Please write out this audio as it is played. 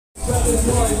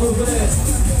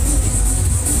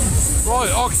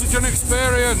Right, oxygen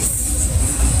experience.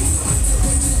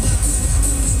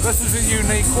 This is a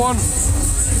unique one.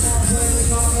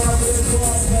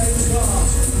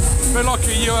 A bit like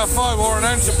a UFO or an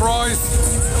Enterprise,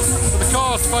 but the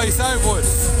cars face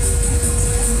outwards.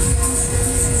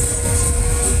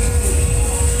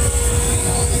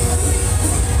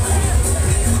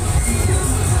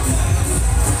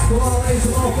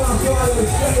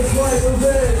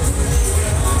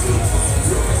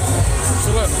 So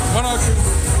look, when I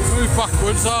move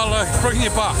backwards, I'll bring you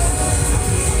back.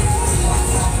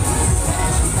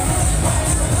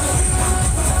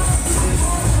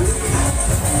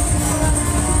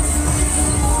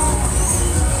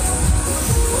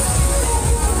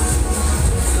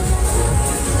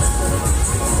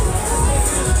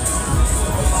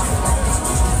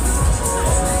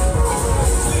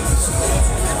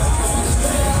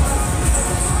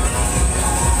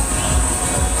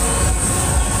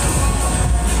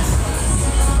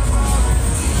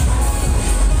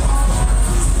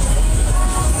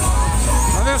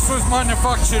 This was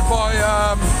manufactured by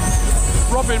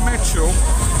Robin Mitchell,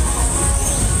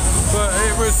 but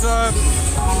it was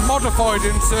modified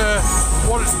into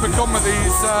what it's become of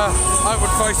these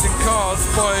outward-facing cars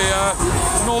by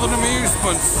Northern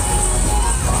Amusements.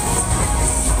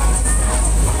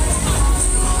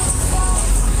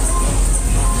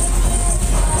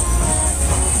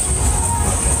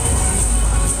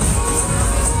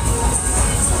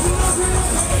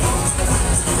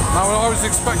 Now, I was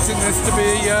expecting this to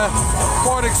be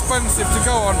quite expensive to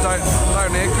go on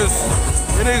down here because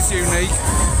it is unique.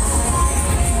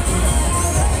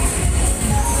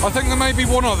 I think there may be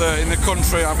one other in the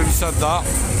country, having said that.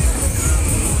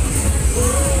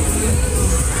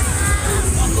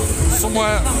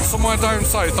 Somewhere down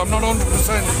south, I'm not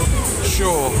 100%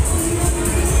 sure.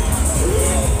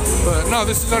 But no,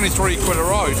 this is only £3 a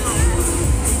ride.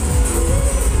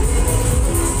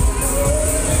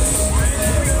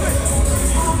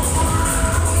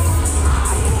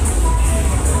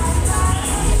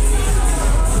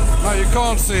 Now you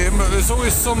can't see him, but there's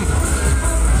always some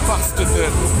bastard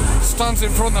that stands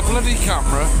in front of the bloody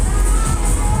camera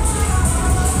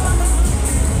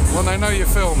when they know you're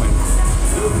filming.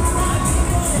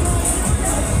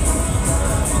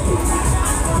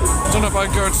 I don't know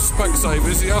about going to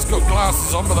Specsavers, he has got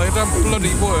glasses on, but they don't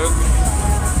bloody work.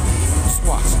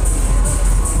 Swat.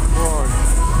 Right.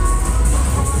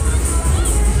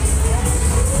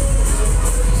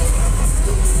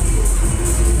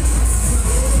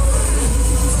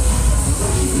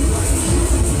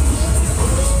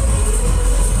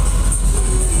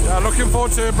 Looking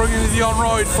forward to bringing you the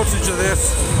Onride footage of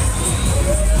this.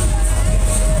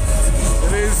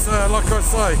 It is, like I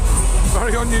say,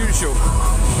 very unusual.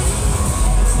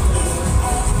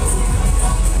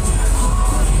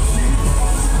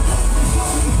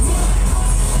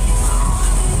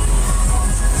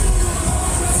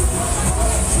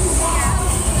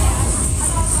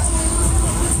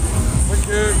 Thank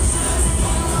you.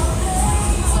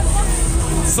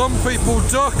 Some people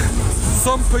duck.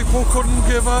 Some people couldn't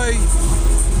give a...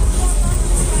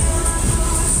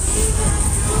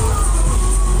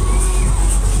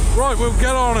 Right, we'll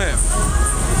get on it.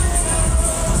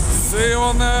 See you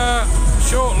on there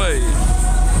shortly.